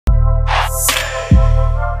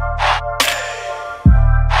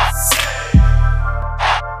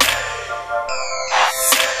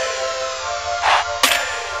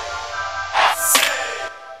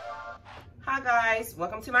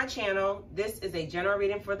welcome to my channel. This is a general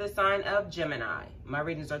reading for the sign of Gemini. My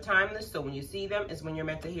readings are timeless, so when you see them is when you're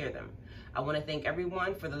meant to hear them. I want to thank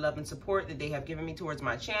everyone for the love and support that they have given me towards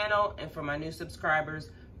my channel, and for my new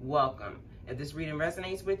subscribers, welcome. If this reading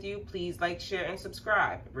resonates with you, please like, share, and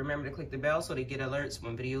subscribe. Remember to click the bell so to get alerts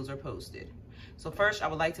when videos are posted. So first, I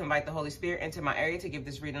would like to invite the Holy Spirit into my area to give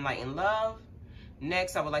this reading light and love.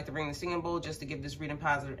 Next, I would like to bring the singing bowl just to give this reading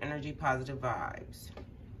positive energy, positive vibes.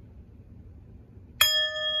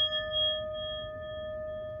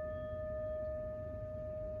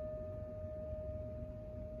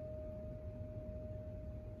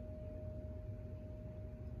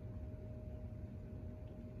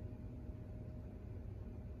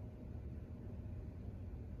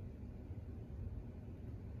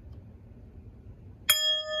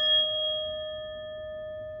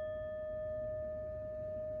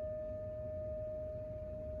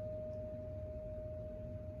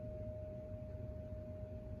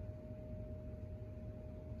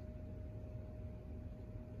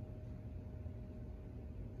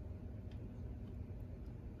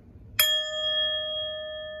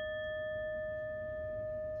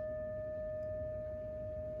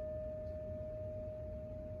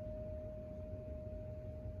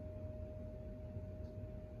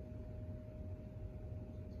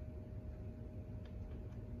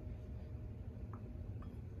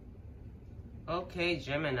 Okay,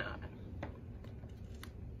 Gemini.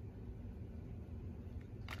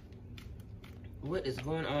 What is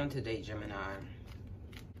going on today, Gemini?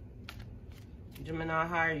 Gemini,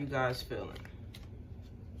 how are you guys feeling?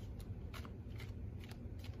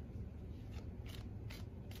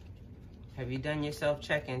 Have you done your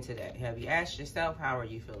self-check-in today? Have you asked yourself, how are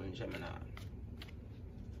you feeling, Gemini?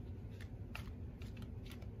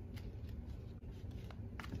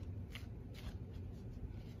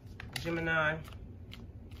 Gemini,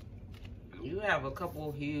 you have a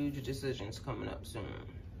couple huge decisions coming up soon.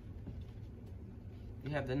 You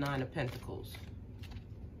have the Nine of Pentacles.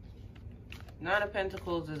 Nine of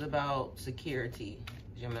Pentacles is about security,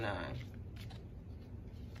 Gemini.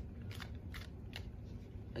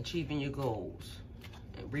 Achieving your goals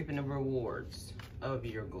and reaping the rewards of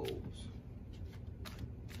your goals.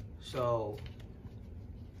 So,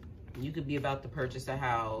 you could be about to purchase a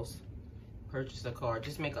house, purchase a car,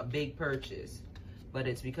 just make a big purchase, but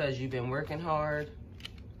it's because you've been working hard,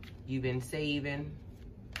 you've been saving,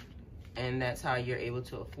 and that's how you're able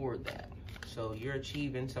to afford that. So you're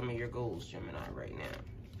achieving some of your goals, Gemini, right now.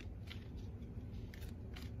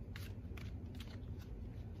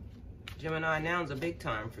 Gemini, now's a big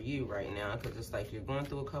time for you right now, because it's like you're going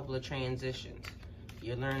through a couple of transitions.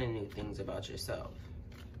 You're learning new things about yourself.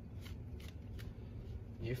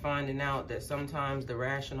 You're finding out that sometimes the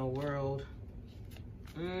rational world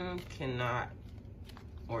cannot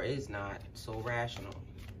or is not so rational.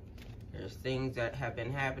 There's things that have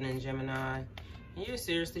been happening, Gemini, and you're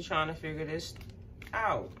seriously trying to figure this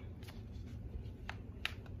out.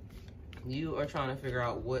 You are trying to figure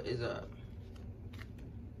out what is up.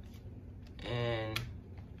 And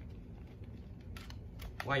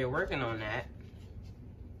while you're working on that,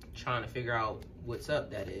 trying to figure out what's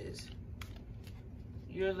up, that is,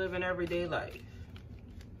 you're living everyday life.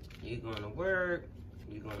 You're going to work,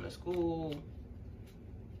 you're going to school,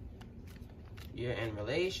 you're in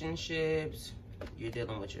relationships, you're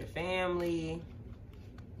dealing with your family,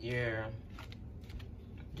 you're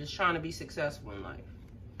just trying to be successful in life,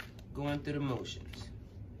 going through the motions.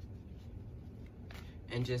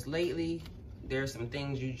 And just lately, there's some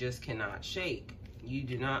things you just cannot shake. You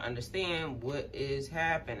do not understand what is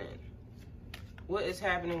happening. What is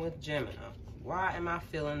happening with Gemini? Why am I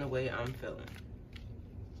feeling the way I'm feeling?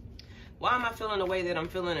 Why am I feeling the way that I'm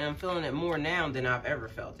feeling? And I'm feeling it more now than I've ever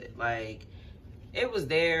felt it. Like, it was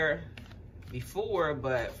there before,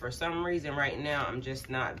 but for some reason right now, I'm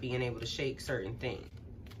just not being able to shake certain things.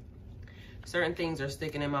 Certain things are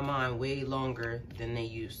sticking in my mind way longer than they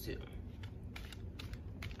used to.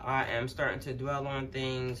 I am starting to dwell on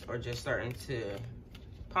things, or just starting to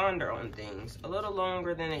ponder on things a little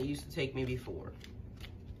longer than it used to take me before.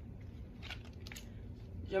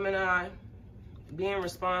 Gemini, being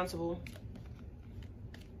responsible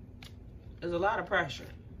is a lot of pressure,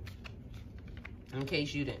 in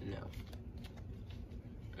case you didn't know.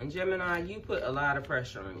 And Gemini, you put a lot of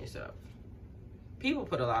pressure on yourself. People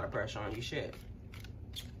put a lot of pressure on you, shit.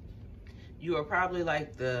 You are probably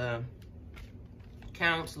like the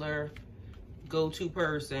counselor, go-to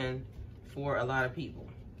person for a lot of people.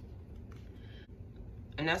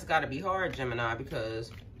 And that's got to be hard, Gemini,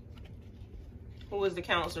 because who is the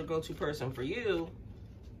counselor, go-to person for you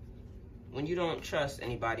when you don't trust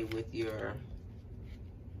anybody with your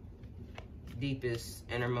deepest,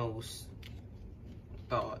 innermost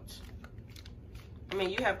thoughts. I mean,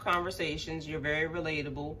 you have conversations. You're very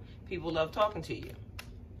relatable. People love talking to you.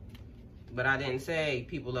 But I didn't say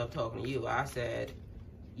people love talking to you. I said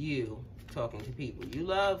you talking to people.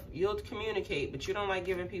 You'll communicate, but you don't like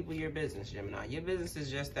giving people your business, Gemini. Your business is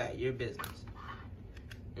just that, your business.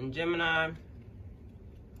 And Gemini,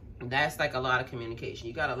 that's like a lot of communication.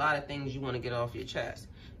 You got a lot of things you want to get off your chest,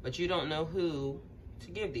 but you don't know who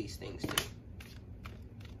to give these things to.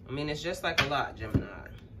 I mean, it's just like a lot, Gemini.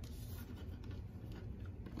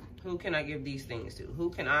 Who can I give these things to? Who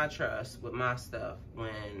can I trust with my stuff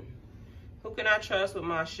who can I trust with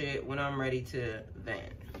my shit when I'm ready to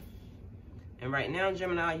vent? And right now,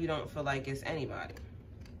 Gemini, you don't feel like it's anybody.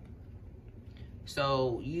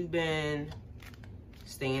 So you've been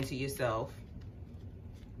staying to yourself,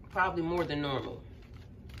 probably more than normal.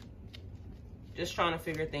 Just trying to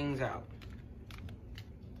figure things out.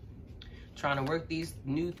 Trying to work these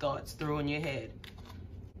new thoughts through in your head.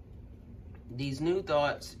 These new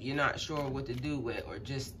thoughts you're not sure what to do with,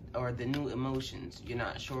 or the new emotions you're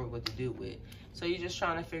not sure what to do with. So you're just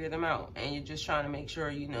trying to figure them out, and you're just trying to make sure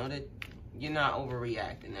you know that you're not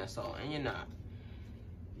overreacting, that's all, and you're not.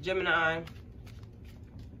 Gemini,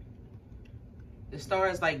 the star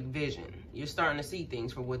is like vision. You're starting to see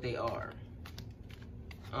things for what they are.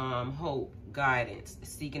 Hope, guidance,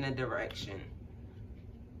 seeking a direction.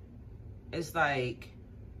 It's like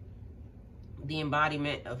the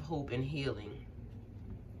embodiment of hope and healing.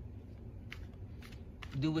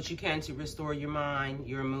 Do what you can to restore your mind,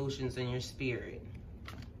 your emotions, and your spirit.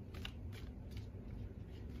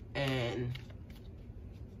 And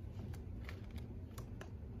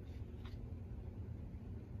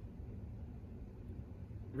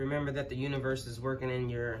remember that the universe is working in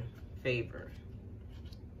your favor.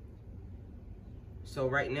 So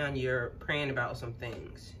right now you're praying about some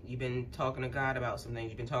things. You've been talking to God about some things.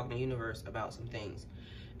 You've been talking to the universe about some things.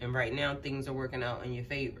 And right now things are working out in your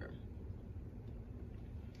favor.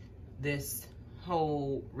 This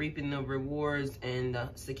whole reaping the rewards and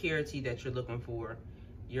the security that you're looking for,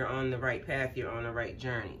 you're on the right path, you're on the right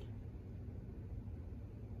journey.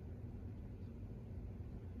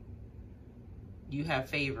 You have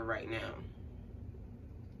favor right now.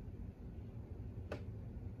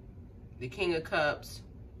 The King of Cups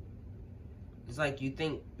is like you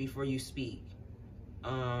think before you speak.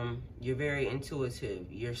 You're very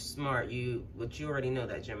intuitive. You're smart. But you already know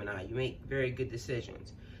that, Gemini. You make very good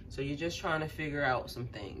decisions. So you're just trying to figure out some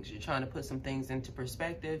things. You're trying to put some things into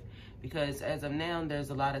perspective, because as of now, there's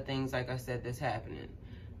a lot of things, like I said, that's happening.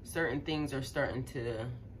 Certain things are starting to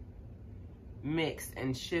mix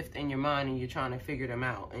and shift in your mind, and you're trying to figure them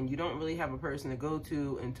out. And you don't really have a person to go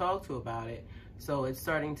to and talk to about it. So it's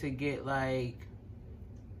starting to get like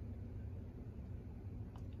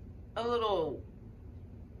a little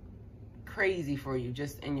crazy for you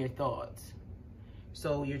just in your thoughts.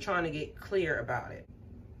 So you're trying to get clear about it.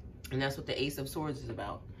 And that's what the Ace of Swords is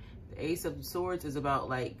about. The Ace of Swords is about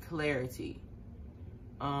like clarity,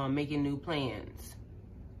 making new plans,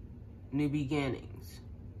 new beginnings,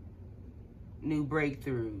 new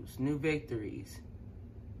breakthroughs, new victories,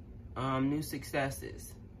 new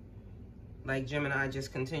successes. Like Gemini,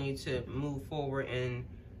 just continue to move forward and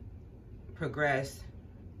progress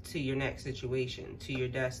to your next situation, to your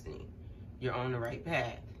destiny. You're on the right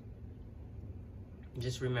path.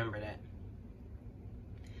 Just remember that.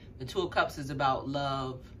 The Two of Cups is about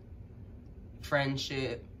love,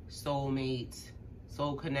 friendship, soulmates,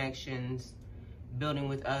 soul connections, building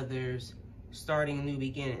with others, starting new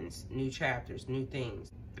beginnings, new chapters, new things.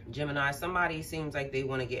 Gemini, somebody seems like they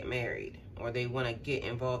want to get married, or they want to get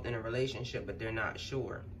involved in a relationship, but they're not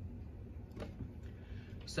sure.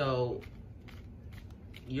 So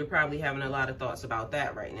you're probably having a lot of thoughts about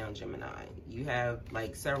that right now, Gemini. You have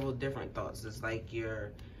like several different thoughts. It's like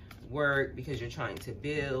your work, because you're trying to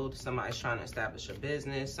build. Somebody's trying to establish a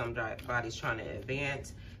business. Somebody's trying to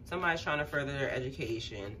advance. Somebody's trying to further their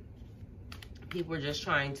education. People are just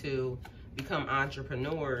trying to become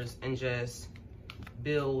entrepreneurs and just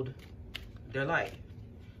build their life.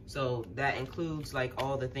 So that includes like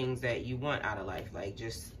all the things that you want out of life, like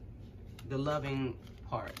just the loving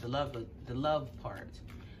part, the love part,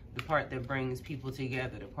 the part that brings people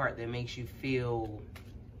together, the part that makes you feel,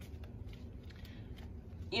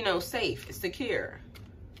 you know, safe, secure,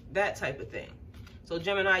 that type of thing. So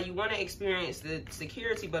Gemini, you want to experience the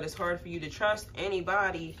security, but it's hard for you to trust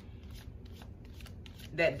anybody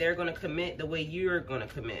that they're going to commit the way you're going to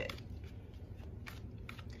commit.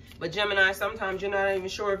 But Gemini, sometimes you're not even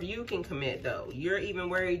sure if you can commit, though. You're even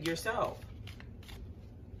worried yourself.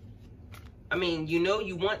 I mean, you know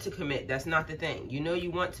you want to commit. That's not the thing. You know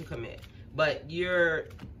you want to commit. but you're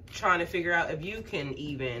trying to figure out if you can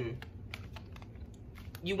even,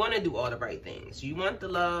 you want to do all the right things. You want the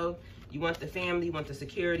love, you want the family, you want the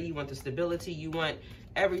security, you want the stability, you want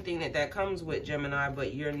everything that comes with Gemini,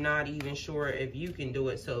 but you're not even sure if you can do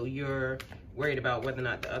it, so you're worried about whether or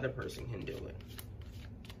not the other person can do it.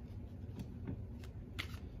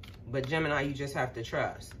 But Gemini, you just have to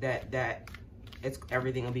trust that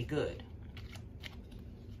everything will be good.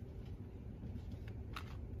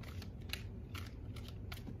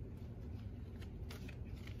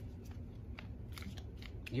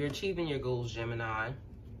 You're achieving your goals, Gemini.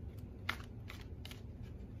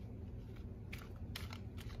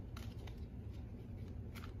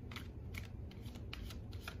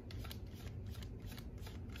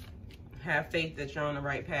 Have faith that you're on the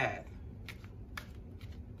right path.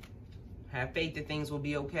 Have faith that things will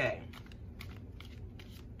be okay.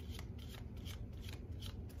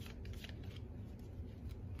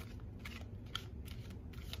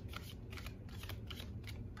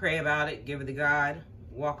 Pray about it, give it to God,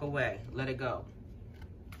 walk away, let it go.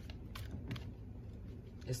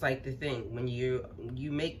 It's like the thing, when you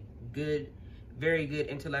make good, very good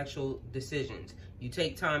intellectual decisions. You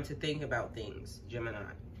take time to think about things, Gemini.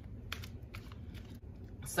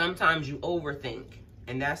 Sometimes you overthink,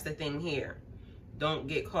 and that's the thing here. Don't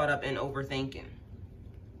get caught up in overthinking.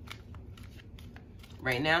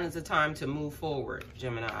 Right now is the time to move forward,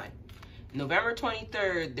 Gemini. November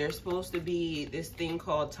 23rd, there's supposed to be this thing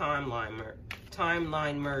called timeline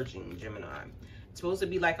merging, Gemini. It's supposed to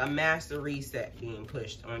be like a master reset being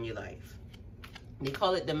pushed on your life. They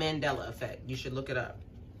call it the Mandela effect. You should look it up.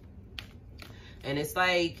 And it's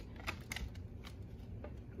like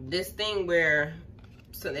this thing where,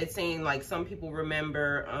 so it's saying like some people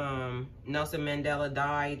remember Nelson Mandela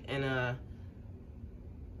died in a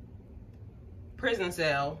prison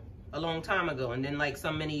cell a long time ago, and then like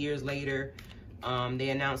so many years later they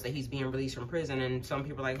announced that he's being released from prison, and some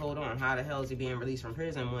people are like, hold on, how the hell is he being released from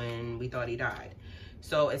prison when we thought he died?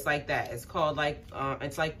 So it's like that. It's called like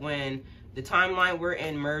it's like when the timeline we're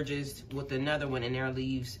in merges with another one and there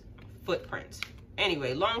leaves footprints.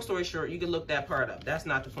 Anyway, long story short, you can look that part up. That's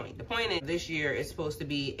not the point. The point is this year is supposed to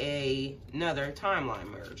be another timeline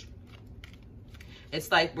merge.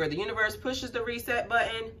 It's like where the universe pushes the reset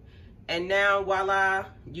button, and now, voila,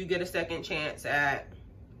 you get a second chance at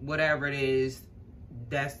whatever it is,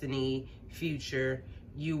 destiny, future,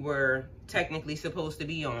 you were technically supposed to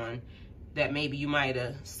be on, that maybe you might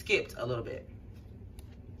have skipped a little bit.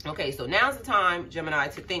 Okay, so now's the time, Gemini,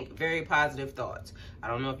 to think very positive thoughts. I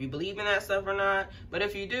don't know if you believe in that stuff or not, but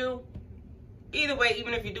if you do, either way,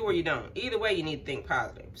 even if you do or you don't, either way, you need to think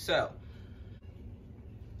positive. So,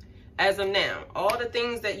 as of now, all the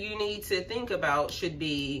things that you need to think about should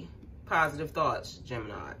be positive thoughts,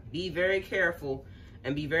 Gemini. Be very careful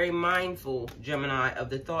and be very mindful, Gemini, of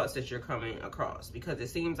the thoughts that you're coming across, because it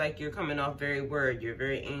seems like you're coming off very worried. You're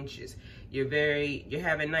very anxious. You're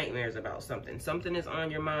having nightmares about something. Something is on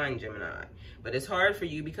your mind, Gemini. But it's hard for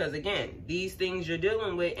you because, again, these things you're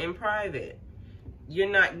dealing with in private, you're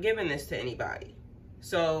not giving this to anybody.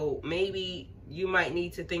 So maybe you might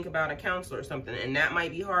need to think about a counselor or something, and that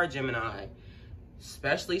might be hard, Gemini,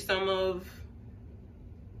 especially some of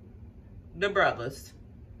the brothers,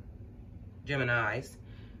 Geminis.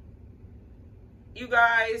 You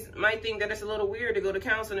guys might think that it's a little weird to go to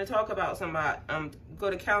counseling to talk about somebody, go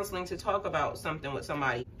to counseling to talk about something with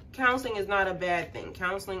somebody. Counseling is not a bad thing.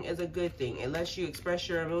 Counseling is a good thing. It lets you express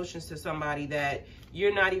your emotions to somebody that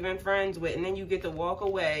you're not even friends with, and then you get to walk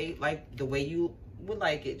away like the way you would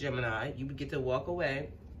like it, Gemini. You would get to walk away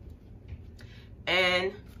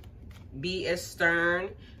and be as stern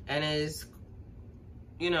and as,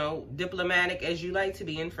 you know, diplomatic as you like to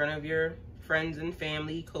be in front of your friends and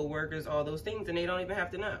family, co-workers, all those things, and they don't even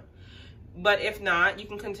have to know. But if not, you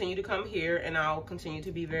can continue to come here and I'll continue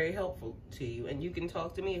to be very helpful to you, and you can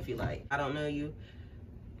talk to me if you like. I don't know you,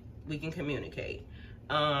 we can communicate.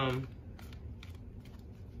 Either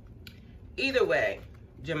way,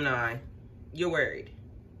 Gemini, you're worried.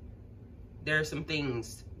 There are some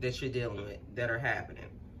things that you're dealing with that are happening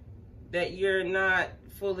that you're not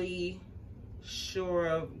fully sure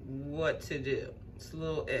of what to do. It's a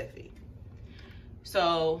little iffy.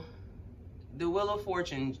 So, the Wheel of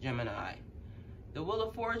Fortune, Gemini. The Wheel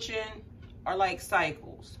of Fortune are like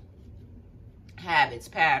cycles, habits,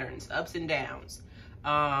 patterns, ups and downs,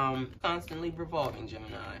 constantly revolving,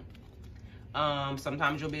 Gemini.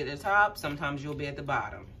 Sometimes you'll be at the top, sometimes you'll be at the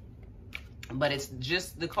bottom. But it's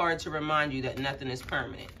just the card to remind you that nothing is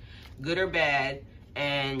permanent, good or bad,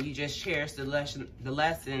 and you just cherish the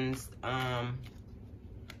lessons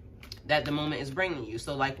that that the moment is bringing you.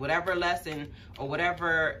 So like whatever lesson or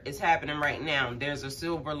whatever is happening right now, there's a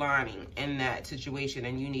silver lining in that situation,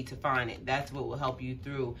 and you need to find it. That's what will help you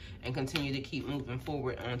through and continue to keep moving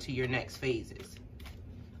forward onto your next phases,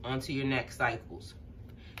 onto your next cycles.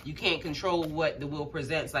 You can't control what the wheel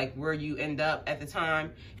presents, like where you end up at the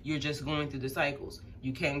time. You're just going through the cycles.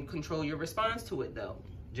 You can control your response to it though,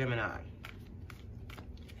 Gemini.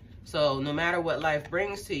 So no matter what life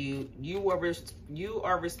brings to you, you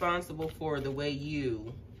are responsible for the way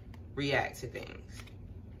you react to things.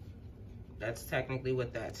 That's technically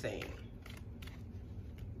what that's saying.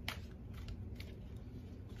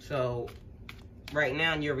 So right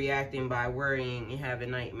now you're reacting by worrying and having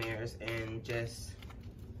nightmares, and just,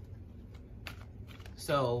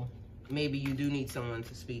 so maybe you do need someone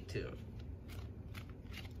to speak to.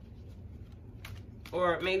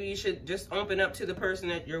 Or maybe you should just open up to the person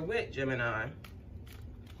that you're with, Gemini.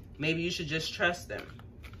 Maybe you should just trust them.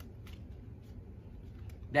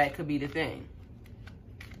 That could be the thing.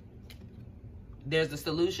 There's a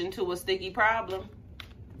solution to a sticky problem.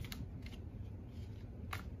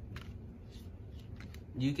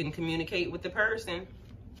 You can communicate with the person.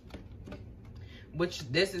 Which,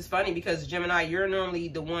 this is funny because Gemini, you're normally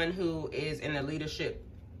the one who is in a leadership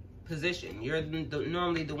position. You're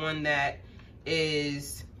normally the one that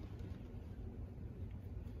is,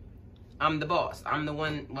 I'm the boss. I'm the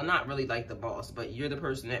one, well, not really like the boss, but you're the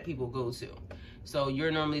person that people go to. So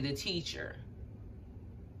you're normally the teacher.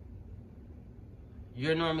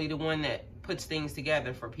 You're normally the one that puts things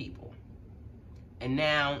together for people. And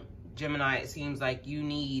now, Gemini, it seems like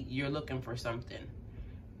you're looking for something.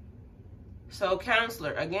 So,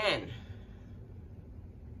 counselor, again,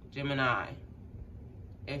 Gemini,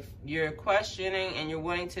 if you're questioning and you're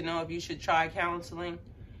wanting to know if you should try counseling,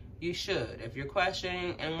 you should. If you're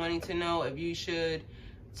questioning and wanting to know if you should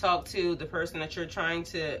talk to the person that you're trying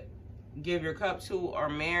to give your cup to or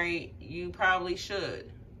marry, you probably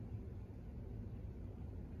should.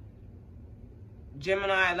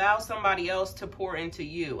 Gemini, allow somebody else to pour into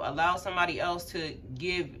you. Allow somebody else to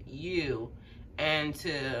give you and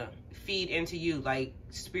to feed into you, like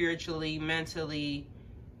spiritually, mentally.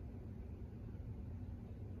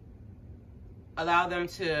 Allow them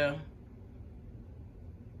to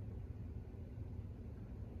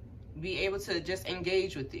be able to just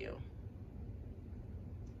engage with you.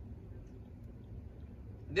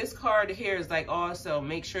 This card here is like, also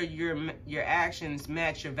make sure your actions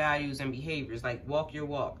match your values and behaviors, like walk your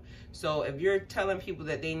walk. So if you're telling people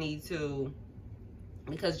that they need to,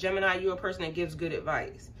 because Gemini, you're a person that gives good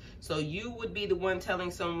advice. So you would be the one telling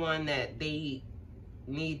someone that they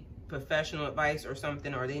need professional advice or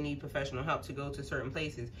something, or they need professional help to go to certain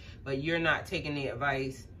places, but you're not taking the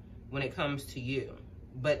advice when it comes to you.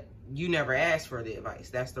 But you never asked for the advice.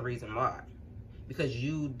 That's the reason why. Because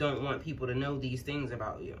you don't want people to know these things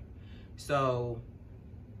about you. So,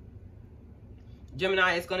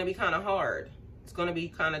 Gemini, it's going to be kind of hard. It's going to be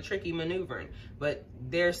kind of tricky maneuvering. But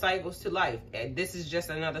there's cycles to life. And this is just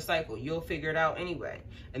another cycle. You'll figure it out anyway.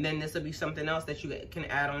 And then this will be something else that you can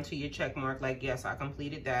add on to your check mark. Like, yes, I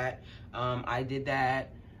completed that. I did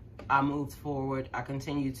that. I moved forward. I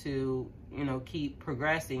continue to, keep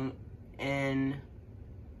progressing in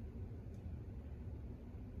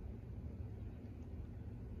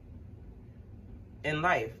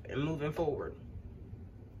life and moving forward.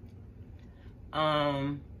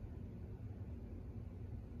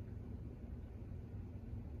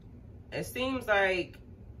 It seems like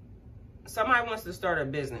somebody wants to start a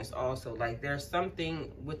business also. Like there's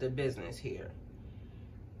something with the business here.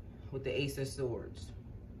 With the Ace of Swords.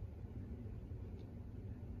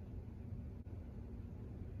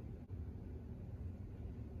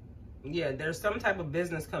 Yeah, there's some type of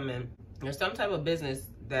business coming. There's some type of business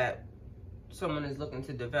that someone is looking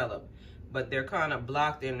to develop, but they're kind of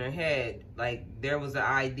blocked in their head. Like there was an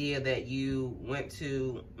idea that you went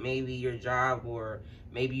to, maybe your job, or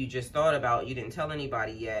maybe you just thought about, you didn't tell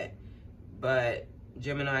anybody yet. But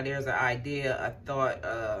Gemini, there's an idea, a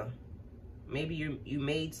thought, maybe you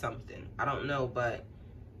made something. I don't know, but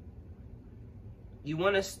you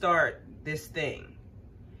want to start this thing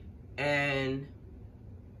and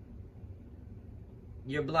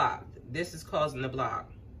you're blocked. This is causing the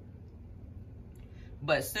block.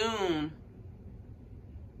 But soon,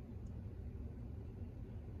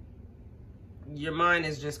 your mind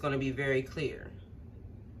is just going to be very clear.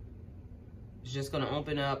 It's just going to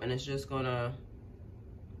open up, and it's just going to,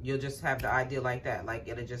 you'll just have the idea like that. Like,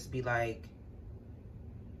 it'll just be like,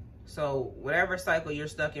 so whatever cycle you're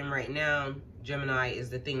stuck in right now, Gemini, is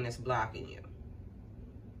the thing that's blocking you.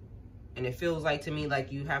 And it feels like to me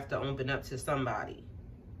like you have to open up to somebody.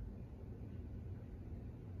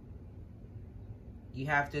 You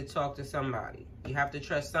have to talk to somebody. You have to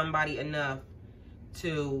trust somebody enough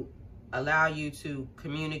to allow you to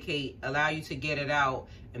communicate, allow you to get it out.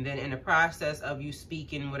 And then in the process of you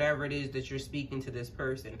speaking whatever it is that you're speaking to this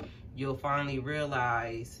person, you'll finally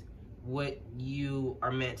realize what you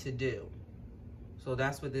are meant to do. So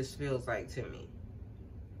that's what this feels like to me.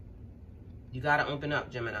 You got to open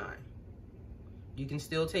up, Gemini. You can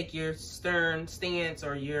still take your stern stance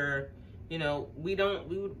or your, you know, we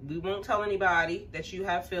won't tell anybody that you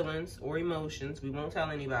have feelings or emotions. We won't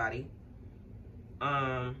tell anybody.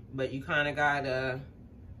 But you kind of got to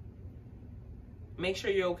make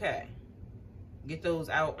sure you're okay. Get those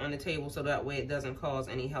out on the table so that way it doesn't cause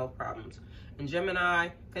any health problems. And Gemini,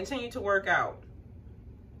 continue to work out.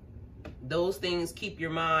 Those things keep your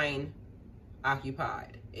mind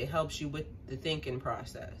occupied. It helps you with the thinking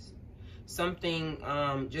process. Something,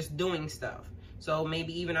 just doing stuff. So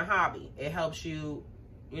maybe even a hobby. It helps you,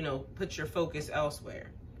 you know, put your focus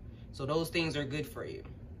elsewhere. So those things are good for you.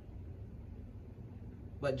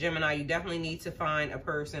 But Gemini, you definitely need to find a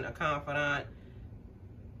person, a confidant,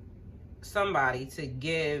 somebody to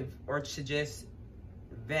give or to just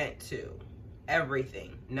vent to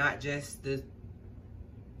everything, not just the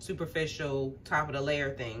superficial top of the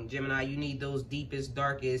layer thing. Gemini, you need those deepest,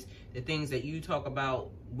 darkest, the things that you talk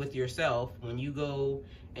about with yourself when you go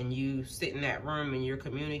and you sit in that room and you're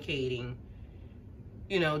communicating,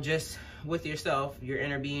 you know, just with yourself, your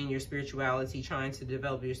inner being, your spirituality, trying to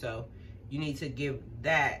develop yourself. You need to give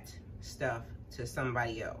that stuff to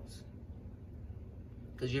somebody else.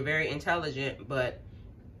 Because you're very intelligent, but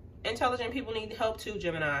intelligent people need help too,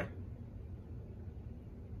 Gemini.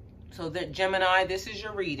 So that Gemini, this is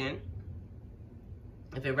your reading.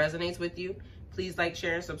 If it resonates with you, please like,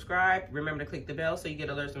 share, and subscribe. Remember to click the bell so you get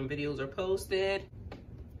alerts when videos are posted.